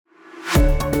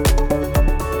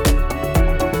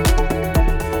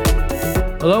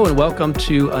Hello and welcome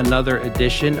to another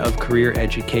edition of Career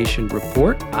Education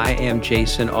Report. I am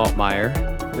Jason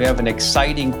Altmeyer. We have an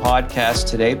exciting podcast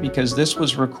today because this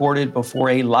was recorded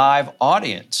before a live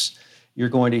audience. You're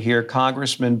going to hear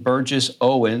Congressman Burgess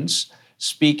Owens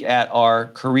speak at our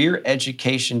Career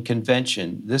Education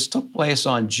Convention. This took place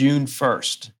on June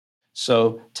 1st.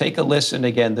 So take a listen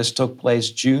again. This took place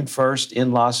June 1st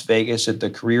in Las Vegas at the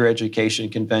Career Education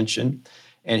Convention.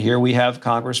 And here we have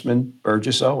Congressman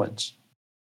Burgess Owens.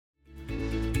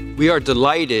 We are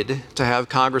delighted to have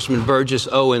Congressman Burgess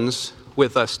Owens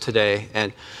with us today.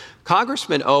 And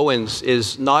Congressman Owens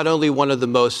is not only one of the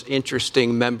most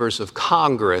interesting members of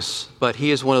Congress, but he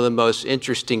is one of the most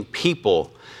interesting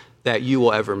people that you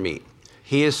will ever meet.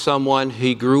 He is someone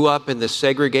who grew up in the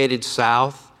segregated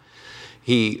South.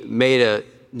 He made a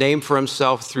name for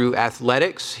himself through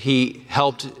athletics. He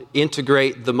helped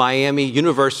integrate the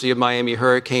University of Miami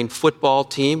Hurricane football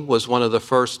team, was one of the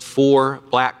first 4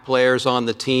 black players on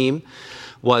the team,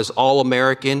 was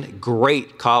All-American,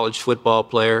 great college football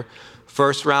player,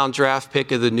 first-round draft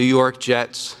pick of the New York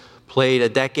Jets, played a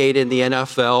decade in the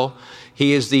NFL.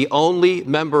 He is the only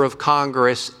member of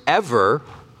Congress ever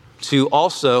to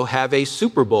also have a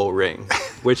Super Bowl ring,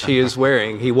 which he is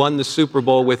wearing. He won the Super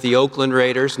Bowl with the Oakland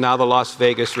Raiders, now the Las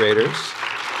Vegas Raiders.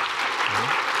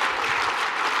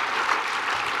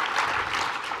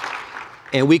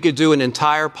 And we could do an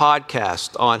entire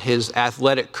podcast on his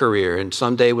athletic career. And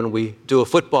someday when we do a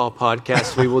football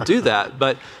podcast, we will do that.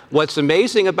 But what's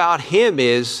amazing about him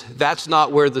is that's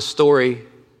not where the story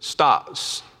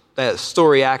stops. That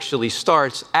story actually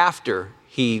starts after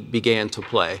he began to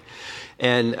play.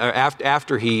 And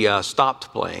after he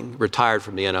stopped playing, retired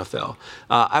from the NFL.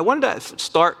 I wanted to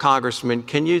start, Congressman,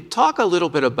 can you talk a little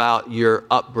bit about your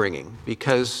upbringing?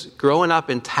 Because growing up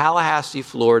in Tallahassee,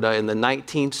 Florida in the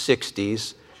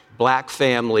 1960s, black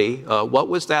family, what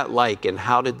was that like? And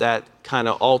how did that kind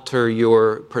of alter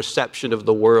your perception of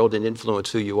the world and influence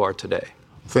who you are today?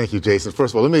 Thank you, Jason.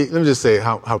 First of all, let me just say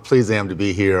how pleased I am to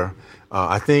be here.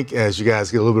 I think as you guys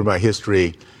get a little bit of my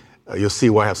history, you'll see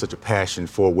why I have such a passion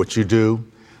for what you do,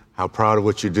 how proud of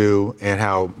what you do, and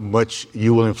how much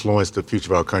you will influence the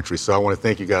future of our country. So I want to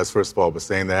thank you guys, first of all, for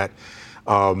saying that.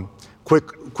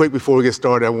 Quick before we get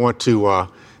started, I want to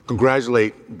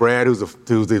congratulate Brad, who's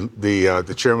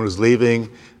the chairman who's leaving,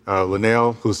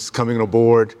 Linnell, who's coming on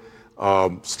board,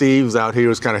 Steve's out here,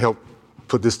 who's kind of helped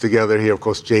put this together here, of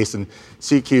course, Jason,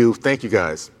 CQ, thank you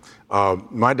guys.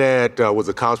 My dad was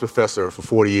a college professor for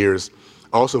 40 years,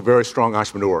 also a very strong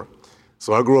entrepreneur.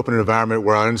 So I grew up in an environment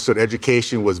where I understood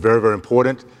education was very, very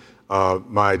important.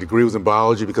 My degree was in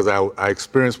biology because I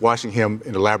experienced watching him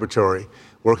in the laboratory,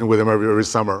 working with him every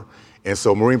summer. And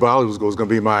so marine biology was going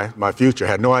to be my future. I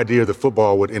had no idea that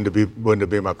football would end up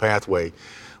being my pathway.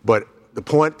 But the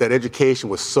point that education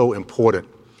was so important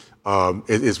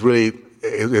is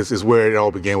where it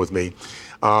all began with me.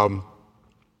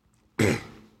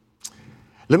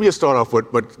 Let me just start off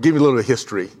with, but give you a little bit of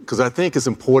history, because I think it's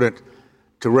important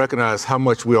to recognize how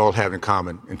much we all have in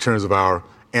common in terms of our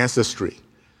ancestry.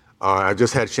 I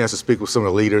just had a chance to speak with some of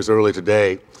the leaders earlier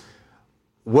today.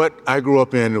 What I grew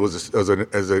up in was as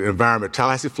an environment,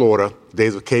 Tallahassee, Florida,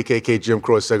 days of KKK, Jim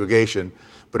Crow segregation,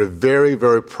 but a very,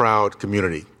 very proud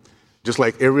community, just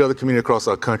like every other community across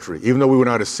our country. Even though we were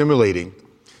not assimilating,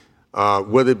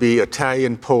 whether it be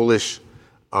Italian, Polish,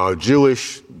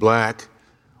 Jewish, black,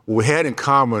 what we had in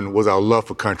common was our love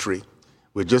for country.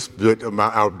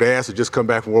 Our dads had just come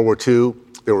back from World War II.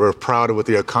 They were very proud of what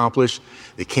they accomplished.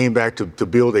 They came back to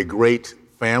build a great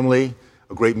family,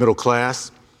 a great middle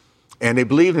class. And they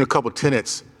believed in a couple of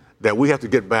tenets that we have to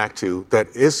get back to, that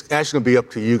it's actually going to be up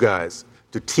to you guys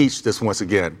to teach this once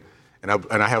again. And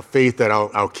I have faith that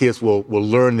our kids will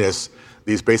learn these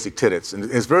basic tenets. And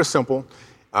it's very simple.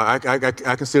 I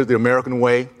consider the American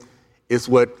way. It's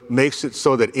what makes it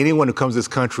so that anyone who comes to this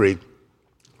country,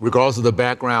 regardless of their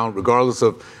background, regardless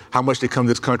of how much they come to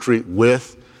this country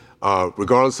with,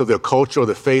 regardless of their culture or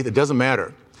their faith, it doesn't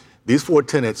matter. These 4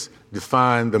 tenets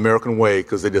define the American way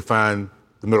because they define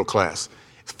the middle class.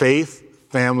 Faith,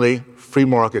 family, free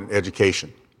market, and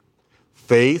education.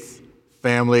 Faith,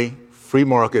 family, free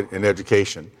market, and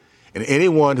education. And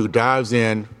anyone who dives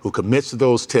in, who commits to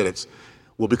those tenets,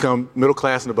 will become middle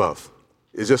class and above.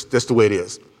 It's just that's the way it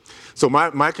is. So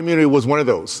my community was one of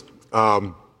those.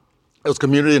 It was a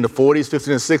community in the 40s, 50s,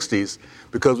 and 60s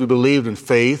because we believed in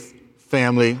faith,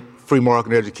 family, free market,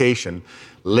 and education,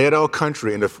 led our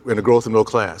country in the growth of the middle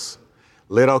class,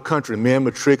 led our country men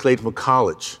matriculating from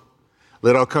college,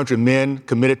 led our country men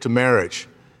committed to marriage.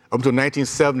 Up until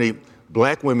 1970,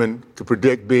 black women could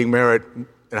predict being married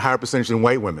at a higher percentage than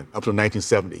white women, up until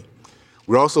 1970.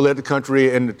 We also led the country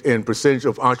in percentage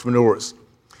of entrepreneurs.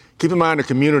 Keep in mind a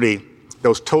community that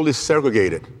was totally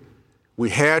segregated. We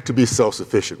had to be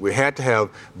self-sufficient. We had to have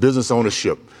business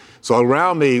ownership. So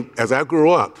around me, as I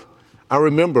grew up, I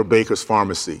remember Baker's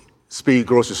Pharmacy, Speed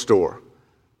Grocery Store,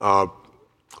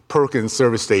 Perkins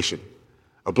Service Station,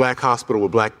 a black hospital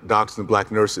with black doctors and black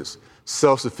nurses,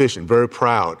 self-sufficient, very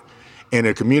proud, and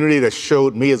a community that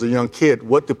showed me as a young kid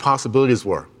what the possibilities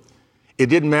were. It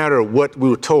didn't matter what we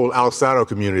were told outside our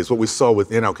communities, what we saw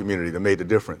within our community that made the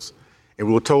difference. And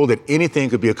we were told that anything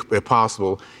could be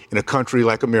possible in a country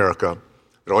like America,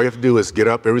 that all you have to do is get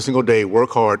up every single day,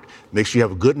 work hard, make sure you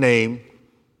have a good name,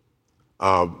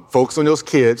 focus on those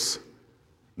kids,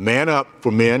 man up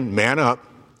for men, man up.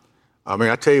 I mean,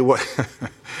 I tell you what,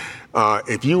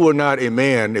 if you were not a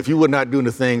man, if you were not doing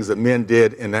the things that men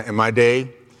did in my day,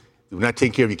 you were not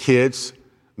taking care of your kids,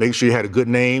 making sure you had a good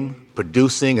name,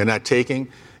 producing and not taking,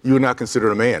 you were not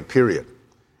considered a man, period.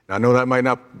 And I know that might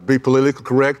not be politically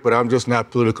correct, but I'm just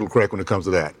not politically correct when it comes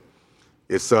to that.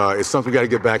 It's something we got to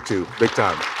get back to, big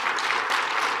time.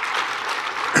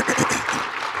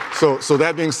 So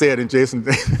that being said, and Jason,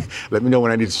 let me know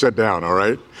when I need to shut down, all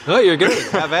right? Oh, you're good.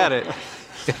 Have at it.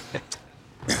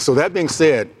 So that being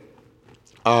said,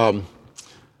 let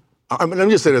me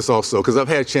just say this also, because I've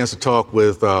had a chance to talk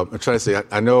with, I'm trying to say,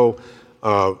 I know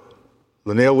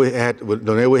Linnell, we had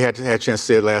a chance to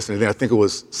say it last night, and then I think it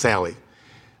was Sally.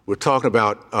 We're talking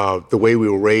about the way we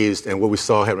were raised and what we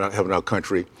saw having our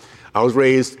country. I was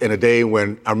raised in a day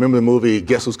when I remember the movie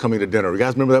Guess Who's Coming to Dinner. You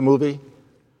guys remember that movie?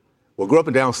 Well, growing up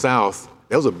and down south,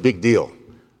 that was a big deal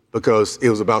because it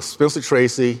was about Spencer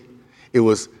Tracy. It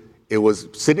was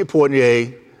Sidney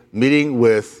Poitier meeting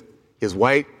with his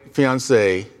white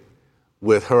fiancée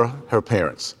with her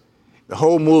parents. The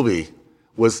whole movie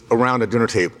was around a dinner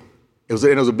table. It was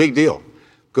a big deal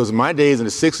because in my days in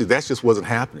the 60s, that just wasn't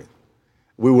happening.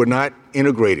 We were not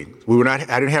integrating. I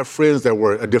didn't have friends that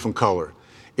were a different color.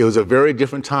 It was a very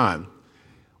different time.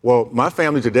 Well, my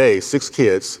family today, 6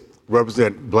 kids,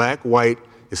 represent black, white,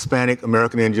 Hispanic,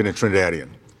 American Indian, and Trinidadian.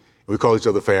 We call each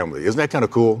other family. Isn't that kind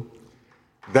of cool?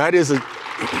 That is I'm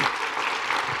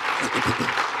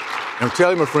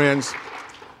telling you, my friends,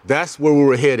 that's where we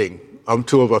were heading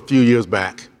until a few years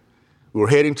back. We were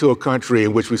heading to a country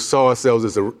in which we saw ourselves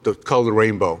as the color of the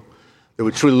rainbow, that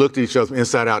we truly looked at each other from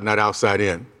inside out, not outside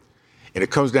in. And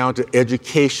it comes down to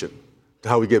education, to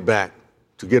how we get back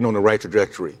to getting on the right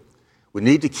trajectory. We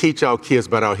need to teach our kids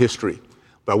about our history,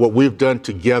 about what we've done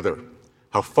together,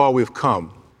 how far we've come.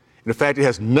 And in fact, it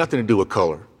has nothing to do with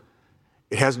color.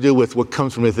 It has to do with what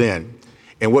comes from within.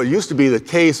 And what used to be the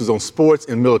case was on sports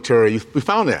and military. We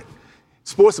found that.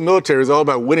 Sports and military is all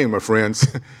about winning, my friends.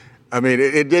 I mean,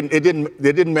 it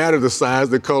didn't matter the size,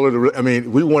 the color.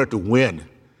 We wanted to win.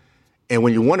 And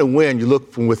when you want to win, you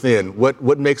look from within.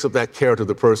 What makes up that character of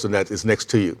the person that is next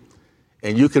to you?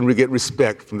 And you can get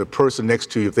respect from the person next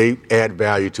to you if they add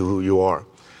value to who you are.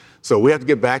 So we have to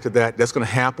get back to that. That's going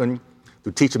to happen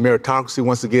through teaching meritocracy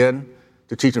once again,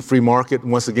 to teaching free market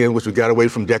once again, which we got away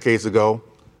from decades ago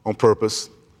on purpose.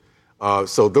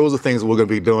 So those are things that we're going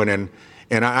to be doing.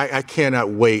 And I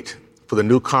cannot wait for the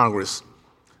new Congress,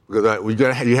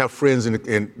 because you have friends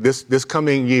in this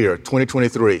coming year,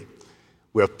 2023.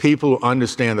 We have people who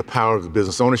understand the power of the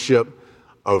business ownership,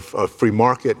 of free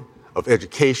market, of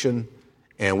education,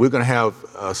 and we're going to have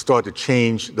start to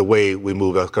change the way we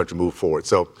move our country move forward.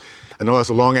 So I know that's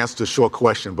a long answer to a short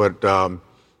question, but I'm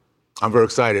very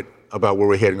excited about where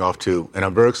we're heading off to, and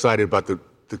I'm very excited about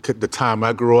the time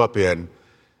I grew up in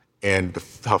and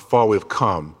how far we've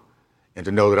come, and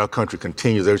to know that our country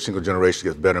continues, every single generation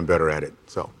gets better and better at it.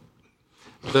 So,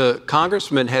 the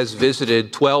Congressman has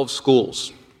visited 12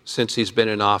 schools since he's been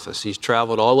in office. He's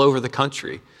traveled all over the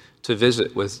country to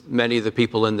visit with many of the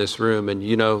people in this room. And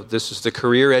you know, this is the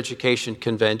Career Education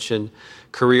Convention,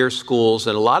 career schools,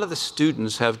 and a lot of the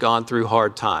students have gone through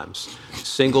hard times.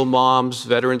 Single moms,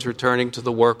 veterans returning to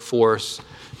the workforce,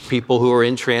 people who are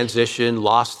in transition,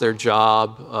 lost their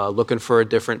job, looking for a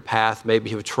different path,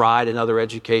 maybe have tried another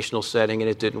educational setting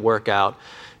and it didn't work out.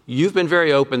 You've been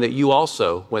very open that you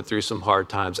also went through some hard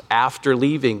times after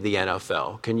leaving the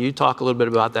NFL. Can you talk a little bit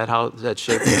about that, how that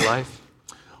shaped your life?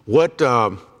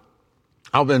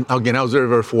 I was very,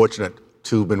 very fortunate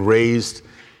to have been raised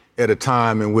at a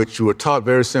time in which you were taught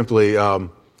very simply,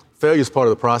 failure is part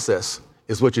of the process.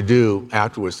 It's what you do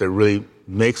afterwards that really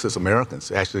makes us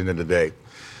Americans, actually, at the end of the day.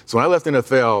 So when I left the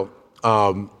NFL,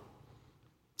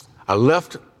 I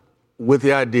left with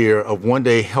the idea of one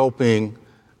day helping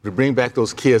to bring back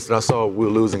those kids that I saw we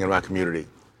were losing in my community.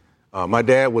 My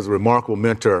dad was a remarkable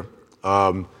mentor,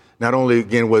 Not only,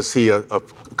 again, was he a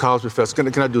college professor.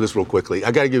 Can I do this real quickly?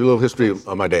 I got to give you a little history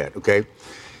of my dad, okay?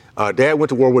 Dad went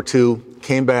to World War II,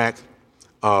 came back,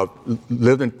 came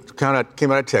out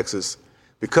of Texas.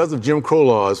 Because of Jim Crow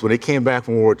laws, when they came back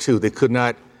from World War II, they could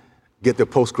not get their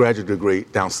postgraduate degree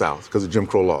down south because of Jim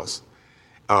Crow laws.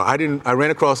 I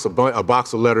ran across a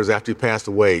box of letters after he passed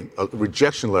away,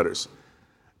 rejection letters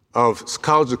of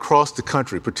colleges across the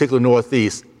country, particularly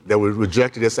Northeast, that were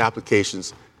rejected his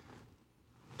applications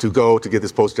to go to get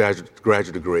this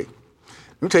postgraduate degree.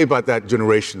 Let me tell you about that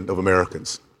generation of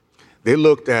Americans. They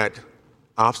looked at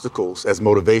obstacles as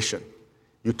motivation.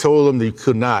 You told them that you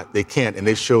could not, they can't, and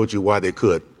they showed you why they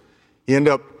could. He and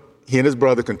his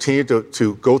brother continued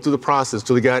to go through the process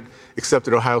until he got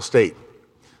accepted at Ohio State.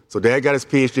 So Dad got his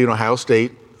PhD in Ohio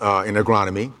State in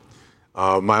agronomy.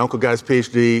 My uncle got his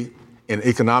PhD in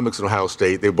economics at Ohio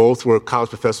State. They both were college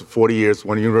professors for 40 years,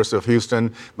 one at the University of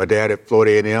Houston, my dad at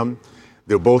Florida A&M.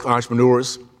 They were both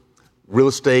entrepreneurs, real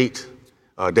estate.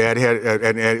 Dad had,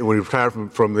 and when he retired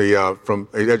from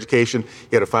education,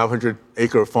 he had a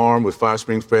 500-acre farm with 5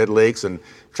 spring-fed lakes and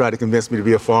tried to convince me to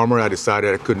be a farmer. I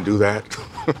decided I couldn't do that.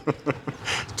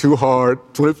 Too hard,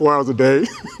 24 hours a day.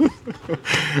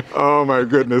 Oh, my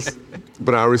goodness.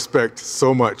 But I respect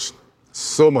so much,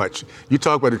 so much. You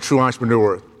talk about a true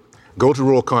entrepreneur. Go to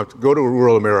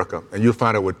rural America, and you'll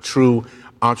find out what true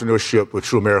entrepreneurship, what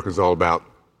true America is all about.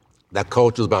 That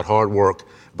culture is about hard work,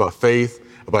 about faith,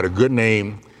 about a good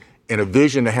name, and a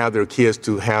vision to have their kids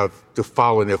to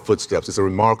follow in their footsteps. It's a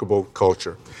remarkable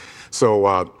culture. So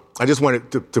I just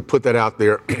wanted to put that out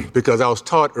there because I was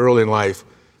taught early in life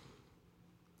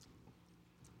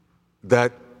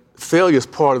that failure is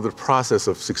part of the process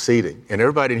of succeeding, and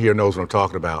everybody in here knows what I'm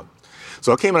talking about.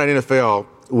 So I came out of the NFL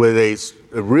with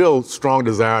a real strong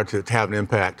desire to have an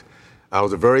impact. I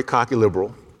was a very cocky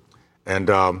liberal, and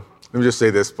let me just say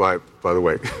this, by the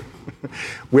way.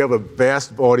 We have a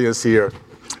vast audience here.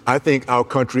 I think our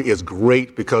country is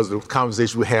great because of the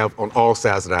conversation we have on all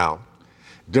sides of the aisle.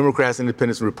 Democrats,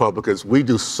 Independents, and Republicans, we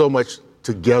do so much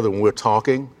together when we're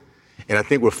talking, and I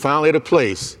think we're finally at a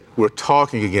place where we're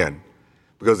talking again,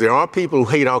 because there are people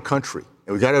who hate our country,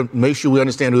 and we got to make sure we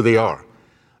understand who they are.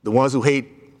 The ones who hate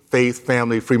faith,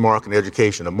 family, free market, and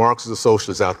education, the Marxists and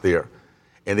socialists out there,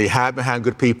 and they hide behind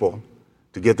good people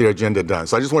to get their agenda done.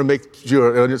 So I just want to make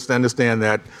sure I understand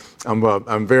that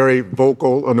I'm very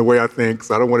vocal on the way I think,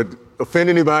 so I don't want to offend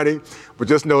anybody, but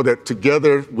just know that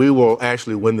together we will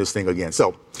actually win this thing again.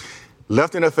 So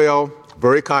left NFL,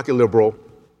 very cocky liberal.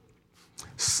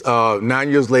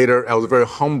 9 years later, I was a very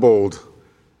humbled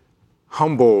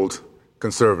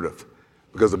conservative,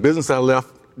 because the business I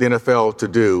left the NFL to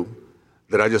do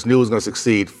that I just knew was going to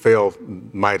succeed failed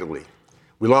mightily.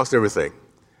 We lost everything.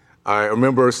 I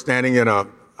remember standing in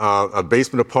a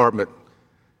basement apartment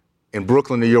in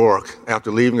Brooklyn, New York,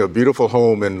 after leaving a beautiful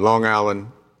home in Long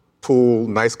Island, pool,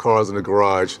 nice cars in the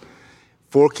garage,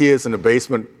 4 kids in the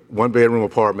basement, 1-bedroom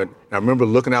apartment. And I remember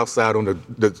looking outside on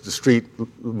the street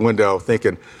window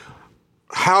thinking,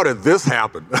 how did this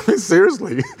happen? I mean,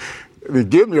 seriously,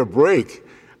 give me a break.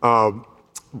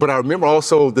 But I remember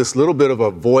also this little bit of a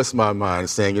voice in my mind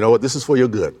saying, you know what, this is for your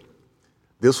good.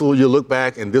 You'll look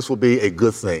back and this will be a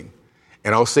good thing.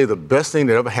 And I'll say the best thing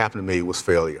that ever happened to me was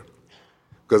failure.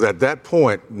 Because at that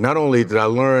point, not only did I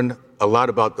learn a lot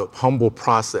about the humble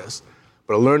process,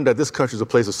 but I learned that this country is a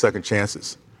place of second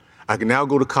chances. I can now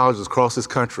go to colleges across this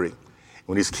country.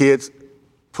 When these kids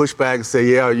push back and say,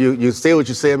 yeah, you say what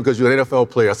you're saying because you're an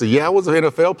NFL player. I said, yeah, I was an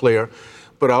NFL player,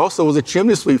 but I also was a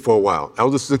chimney sweep for a while. I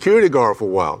was a security guard for a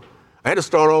while. I had to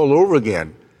start all over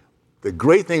again. The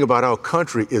great thing about our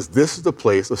country is this is the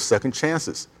place of second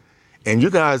chances. And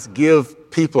you guys give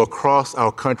people across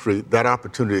our country that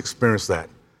opportunity to experience that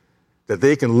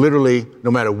they can literally,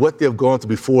 no matter what they've gone through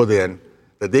before then,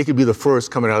 that they can be the first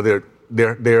coming out of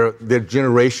their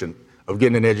generation of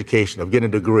getting an education, of getting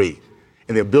a degree.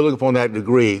 And they're building upon that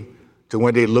degree to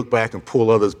one day look back and pull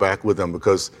others back with them,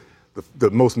 because the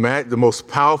most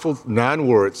powerful 9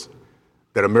 words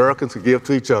that Americans can give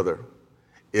to each other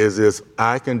is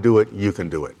I can do it, you can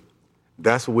do it.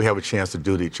 That's what we have a chance to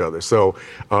do to each other. So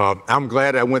I'm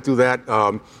glad I went through that.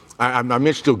 I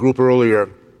mentioned to a group earlier,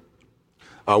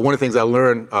 one of the things I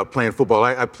learned playing football,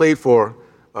 I played for,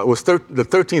 the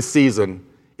 13th season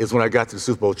is when I got to the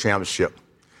Super Bowl championship.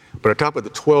 But on top of the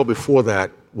 12 before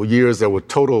that were years that were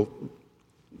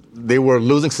they were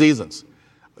losing seasons.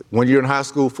 1 year in high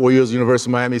school, 4 years at the University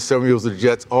of Miami, 7 years with the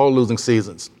Jets, all losing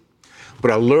seasons.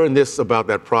 But I learned this about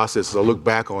that process as I look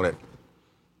back on it.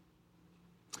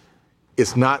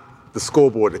 It's not the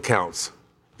scoreboard that counts,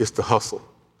 it's the hustle.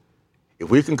 If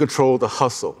we can control the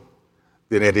hustle,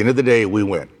 then at the end of the day, we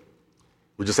win.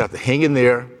 We just have to hang in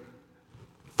there,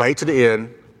 fight to the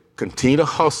end, continue to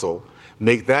hustle,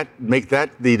 make that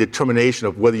the determination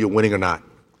of whether you're winning or not.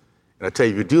 And I tell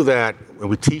you, if you do that, and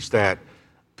we teach that,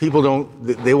 people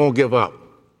they won't give up.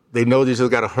 They know they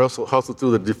just got to hustle through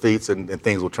the defeats, and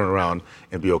things will turn around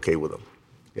and be okay with them.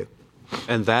 Yeah.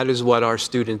 And that is what our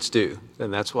students do,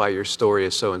 and that's why your story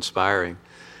is so inspiring.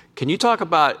 Can you talk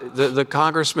about, the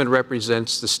congressman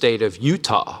represents the state of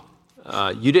Utah.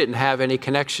 You didn't have any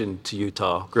connection to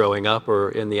Utah growing up or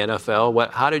in the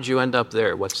NFL. How did you end up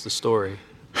there? What's the story?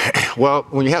 Well,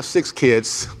 when you have 6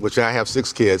 kids, which I have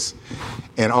 6 kids,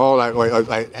 and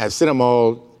I sent them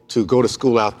all to go to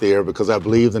school out there because I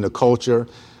believed in the culture.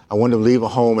 I wanted to leave a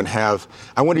home and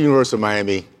I went to University of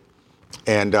Miami,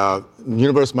 and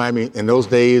University of Miami in those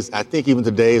days, I think even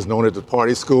today, is known as the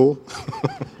party school.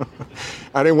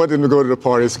 I didn't want them to go to the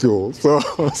party school, so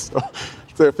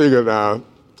I figured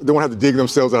they won't have to dig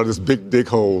themselves out of this big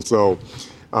hole. So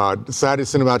decided to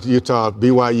send them out to Utah,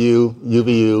 BYU,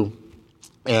 UVU,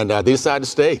 and they decided to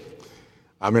stay.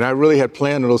 I mean, I really had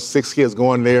planned on those 6 kids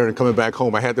going there and coming back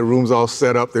home. I had the rooms all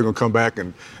set up. They were going to come back,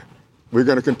 and we're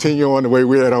going to continue on the way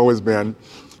we had always been.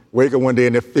 Wake up one day,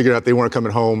 and they figured out they weren't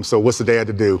coming home, so what's the day I had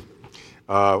to do?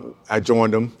 I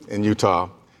joined them in Utah.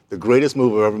 The greatest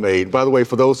move I've ever made. By the way,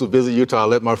 for those who visit Utah, I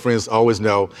let my friends always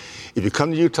know, if you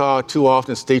come to Utah too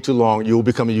often, stay too long, you will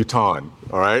become a Utahan,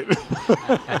 all right?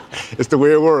 It's the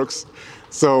way it works.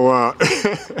 So,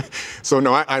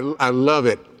 no, I love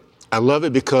it. I love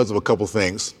it because of a couple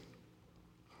things.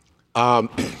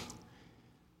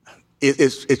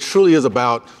 It truly is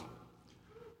about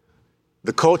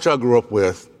the culture I grew up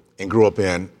with and grew up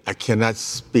in. I cannot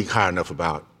speak high enough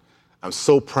about. I'm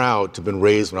so proud to have been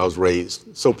raised when I was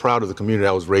raised, so proud of the community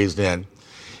I was raised in.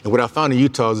 And what I found in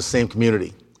Utah is the same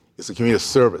community. It's a community of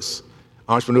service,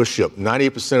 entrepreneurship.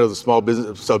 98% of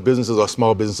the businesses are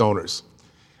small business owners,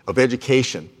 of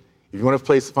education. If you want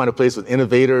to find a place with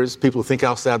innovators, people who think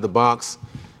outside the box,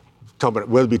 talking about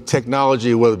whether it be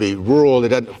technology, whether it be rural,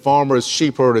 farmers,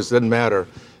 sheep herders, it doesn't matter.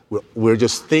 We're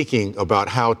just thinking about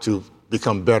how to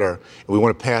become better, and we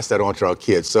want to pass that on to our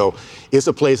kids. So it's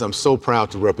a place I'm so proud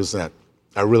to represent.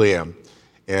 I really am.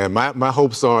 And my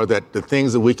hopes are that the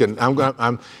things that we can,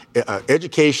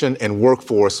 education and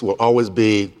workforce will always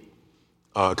be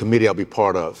a committee I'll be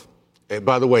part of. And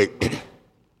by the way,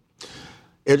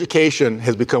 education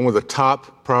has become one of the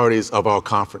top priorities of our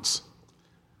conference.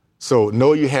 So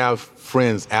know you have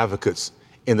friends, advocates,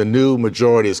 and the new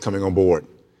majority is coming on board.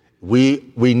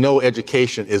 We know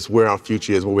education is where our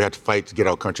future is, where we have to fight to get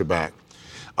our country back.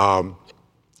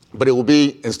 But it will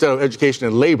be, instead of education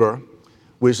and labor,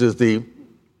 which is the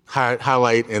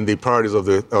highlight and the priorities of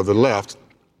the left,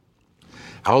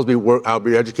 I'll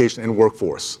be education and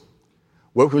workforce.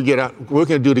 What can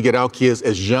we do to get our kids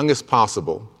as young as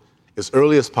possible, as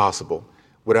early as possible,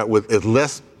 with as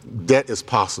less debt as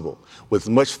possible, with as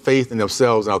much faith in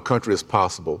themselves and our country as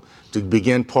possible, to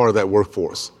begin part of that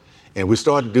workforce. And we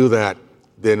start to do that,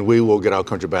 then we will get our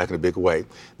country back in a big way.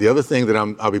 The other thing that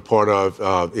I'll be part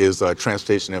of is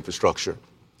transportation infrastructure.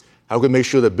 How can we make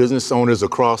sure that business owners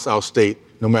across our state,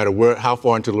 no matter how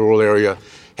far into the rural area,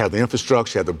 have the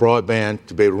infrastructure, have the broadband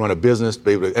to be able to run a business, to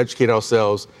be able to educate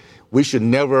ourselves. We should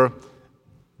never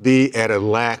be at a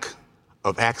lack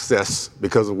of access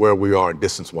because of where we are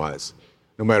distance-wise.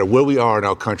 No matter where we are in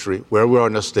our country, where we are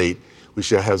in our state, we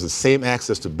should have the same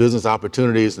access to business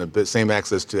opportunities and the same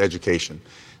access to education.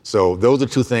 So those are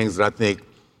 2 things that I think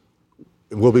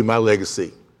will be my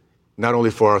legacy, not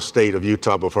only for our state of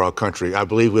Utah, but for our country. I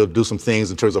believe we'll do some things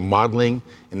in terms of modeling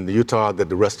in Utah that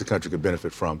the rest of the country could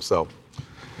benefit from. So,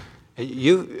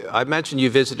 I mentioned you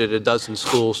visited a dozen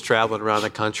schools traveling around the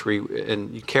country,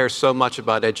 and you care so much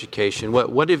about education.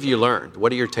 What have you learned?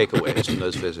 What are your takeaways from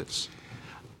those visits?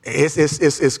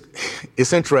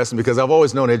 It's interesting because I've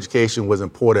always known education was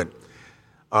important.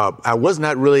 I was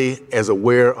not really as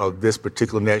aware of this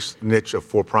particular niche of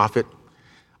for-profit.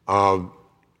 And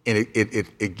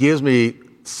it gives me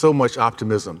so much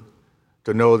optimism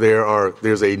to know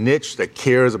there's a niche that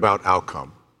cares about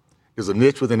outcome. There's a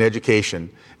niche within education.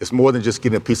 It's more than just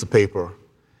getting a piece of paper.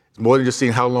 It's more than just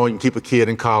seeing how long you can keep a kid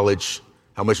in college,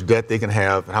 how much debt they can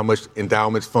have, how much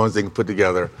endowments funds they can put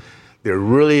together. There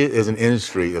really is an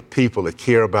industry of people that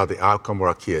care about the outcome of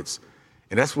our kids.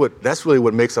 And that's really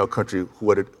what makes our country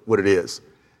what it is.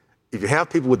 If you have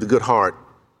people with the good heart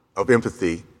of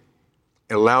empathy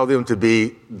and allow them to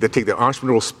take their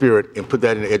entrepreneurial spirit and put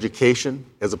that into education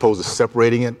as opposed to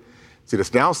separating it. See, the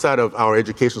downside of our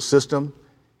educational system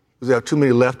is we have too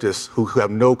many leftists who have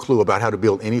no clue about how to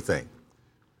build anything.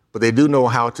 But they do know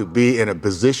how to be in a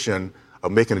position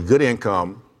of making a good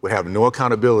income, would have no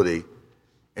accountability,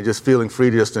 and just feeling free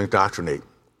to just indoctrinate.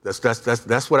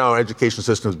 That's what our education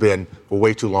system has been for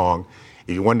way too long.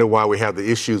 If you wonder why we have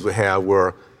the issues we have,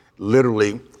 where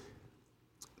literally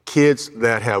kids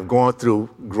that have gone through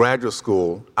graduate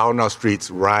school out on our streets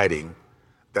rioting,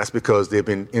 that's because they've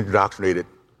been indoctrinated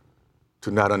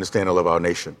to not understand and love our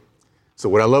nation. So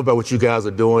what I love about what you guys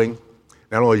are doing,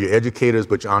 not only are you educators,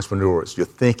 but you're entrepreneurs. You're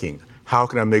thinking, how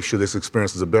can I make sure this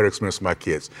experience is a better experience for my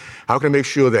kids? How can I make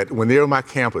sure that when they're on my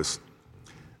campus,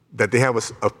 that they have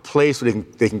a place where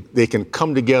they can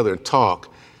come together and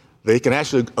talk, they can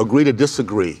actually agree to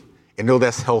disagree and know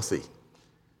that's healthy.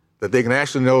 That they can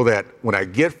actually know that when I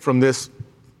get from this,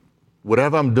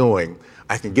 whatever I'm doing,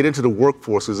 I can get into the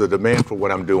workforce as a demand for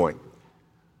what I'm doing.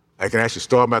 I can actually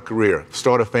start my career,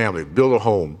 start a family, build a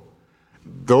home.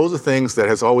 Those are things that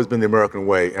has always been the American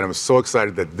way, and I'm so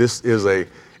excited that this is a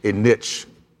niche,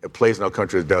 a place in our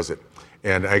country that does it.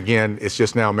 And again, it's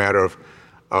just now a matter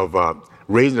of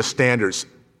raising the standards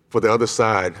for the other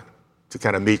side to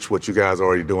kind of meet what you guys are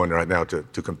already doing right now to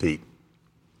compete.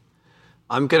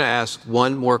 I'm going to ask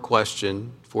one more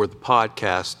question for the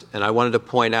podcast, and I wanted to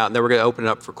point out, and then we're going to open it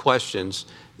up for questions.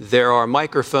 There are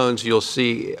microphones you'll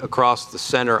see across the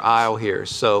center aisle here.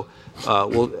 So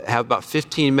we'll have about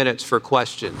 15 minutes for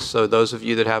questions. So those of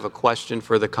you that have a question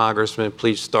for the Congressman,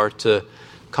 please start to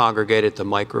congregate at the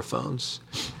microphones.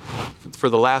 For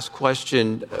the last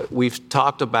question, we've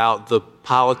talked about the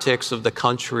politics of the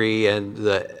country and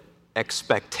the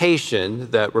expectation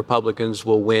that Republicans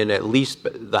will win at least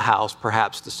the House,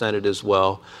 perhaps the Senate as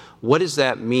well. What does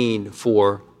that mean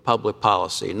for public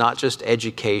policy, not just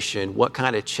education? What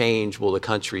kind of change will the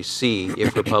country see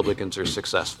if Republicans are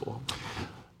successful?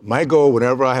 My goal,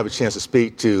 whenever I have a chance to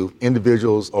speak to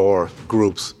individuals or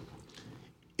groups,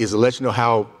 is to let you know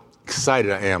how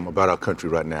excited I am about our country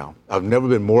right now. I've never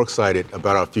been more excited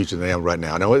about our future than I am right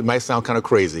now. Now, it might sound kind of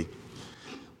crazy,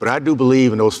 but I do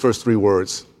believe in those first three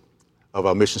words of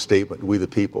our mission statement, we the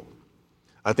people.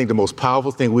 I think the most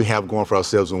powerful thing we have going for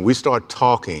ourselves, when we start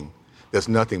talking, there's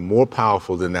nothing more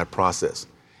powerful than that process.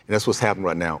 And that's what's happening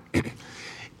right now.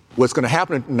 What's going to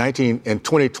happen in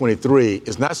 2023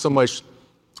 is not so much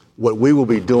what we will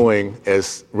be doing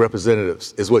as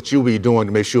representatives, is what you'll be doing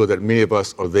to make sure that many of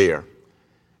us are there.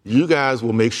 You guys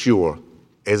will make sure,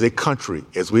 as a country,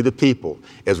 as we the people,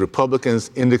 as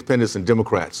Republicans, Independents, and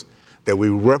Democrats, that we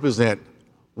represent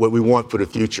what we want for the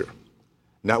future,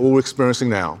 not what we're experiencing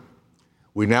now.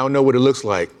 We now know what it looks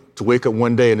like to wake up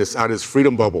one day in out of this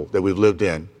freedom bubble that we've lived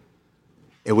in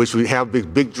which we have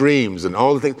big dreams and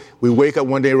all the things. We wake up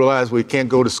one day and realize we can't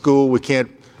go to school, we can't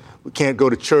go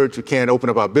to church, we can't open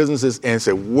up our businesses, and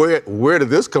say, where did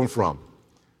this come from?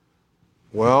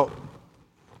 Well,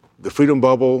 the freedom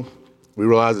bubble, we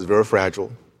realize, is very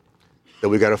fragile, that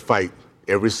we got to fight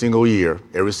every single year,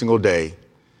 every single day.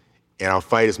 And our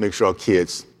fight is make sure our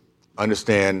kids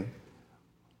understand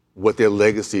what their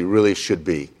legacy really should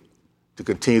be to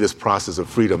continue this process of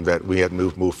freedom that we have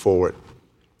moved forward.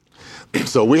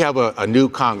 So we have a new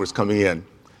Congress coming in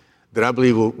that I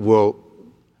believe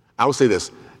I will say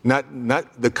this, not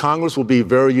the Congress will be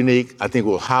very unique. I think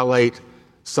will highlight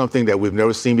something that we've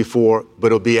never seen before, but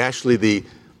it'll be actually the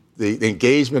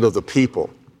engagement of the people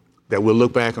that we'll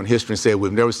look back on history and say,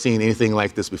 we've never seen anything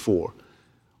like this before,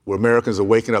 where Americans are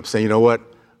waking up saying, you know what,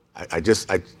 I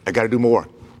got to do more.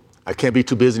 I can't be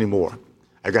too busy anymore.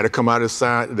 I got to come out off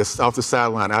the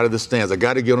sideline, out of the stands. I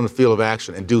got to get on the field of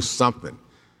action and do something.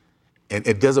 And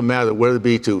it doesn't matter whether it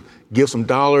be to give some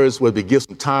dollars, whether it be give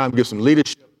some time, give some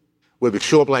leadership, whether it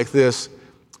show up like this.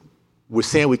 We're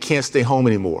saying we can't stay home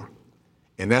anymore.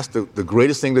 And that's the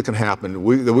greatest thing that can happen.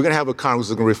 We're going to have a Congress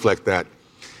that's going to reflect that.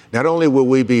 Not only will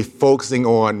we be focusing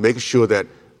on making sure that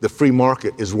the free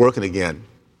market is working again,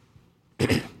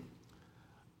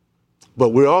 but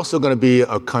we're also going to be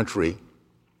a country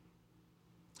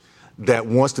that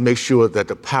wants to make sure that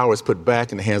the power is put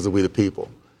back in the hands of we the people.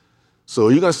 So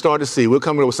you're going to start to see, we're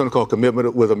coming up with something called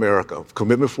Commitment with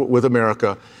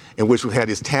America, in which we've had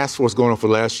this task force going on for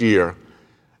the last year,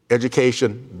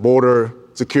 education, border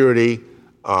security,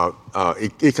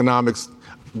 economics,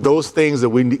 those things that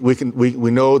we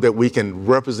know that we can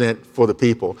represent for the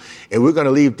people. And we're going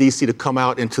to leave D.C. to come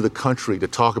out into the country to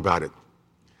talk about it.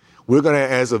 We're going to,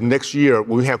 as of next year,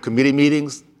 we have committee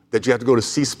meetings that you have to go to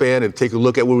C-SPAN and take a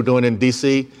look at what we're doing in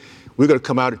D.C. We're going to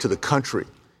come out into the country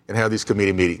and have these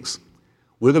committee meetings.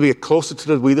 We're going to be closer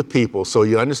to we the people, so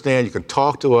you understand, you can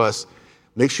talk to us,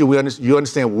 make sure you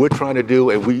understand what we're trying to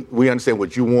do, and we understand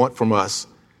what you want from us.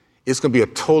 It's going to be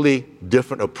a totally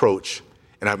different approach,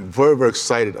 and I'm very, very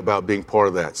excited about being part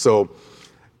of that. So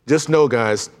just know,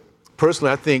 guys,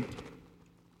 personally,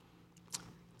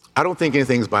 I don't think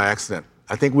anything's by accident.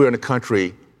 I think we're in a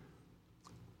country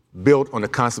built on the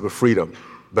concept of freedom,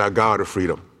 by a God of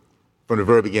freedom, from the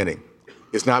very beginning.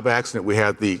 It's not by accident we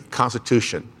have the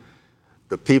Constitution,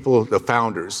 the people, the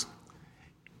founders.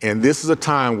 And this is a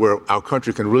time where our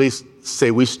country can really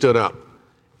say we stood up.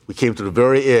 We came to the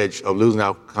very edge of losing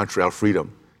our country, our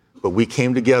freedom. But we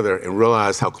came together and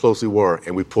realized how close we were,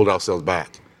 and we pulled ourselves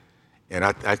back. And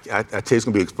I tell you, it's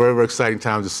going to be a very, very exciting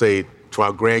time to say to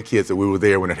our grandkids that we were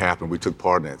there when it happened. We took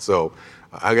part in it. So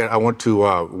I want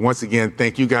to once again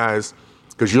thank you guys,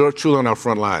 because you're truly on our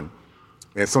front line.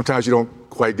 And sometimes you don't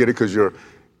quite get it because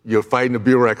you're fighting the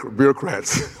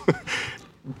bureaucrats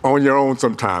on your own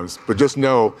sometimes. But just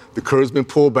know the curtain's been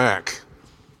pulled back.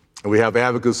 And we have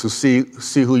advocates who see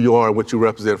who you are and what you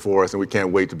represent for us, and we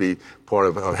can't wait to be part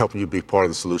of helping you be part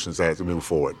of the solutions as we move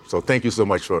forward. So thank you so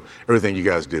much for everything you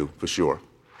guys do, for sure.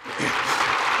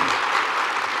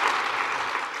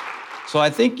 So I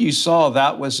think you saw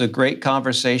that was a great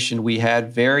conversation we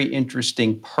had. Very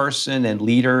interesting person and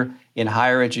leader in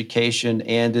higher education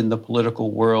and in the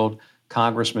political world,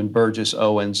 Congressman Burgess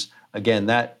Owens. Again,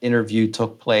 that interview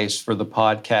took place for the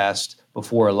podcast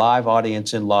before a live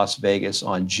audience in Las Vegas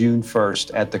on June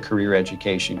 1st at the Career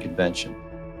Education Convention.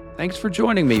 Thanks for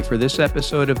joining me for this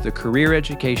episode of the Career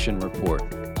Education Report.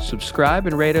 Subscribe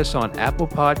and rate us on Apple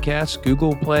Podcasts,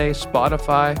 Google Play,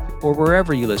 Spotify, or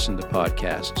wherever you listen to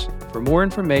podcasts. For more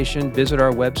information, visit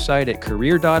our website at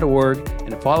career.org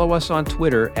and follow us on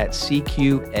Twitter at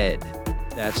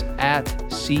CQED. That's at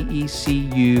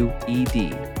CECUED.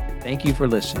 Thank you for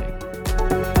listening.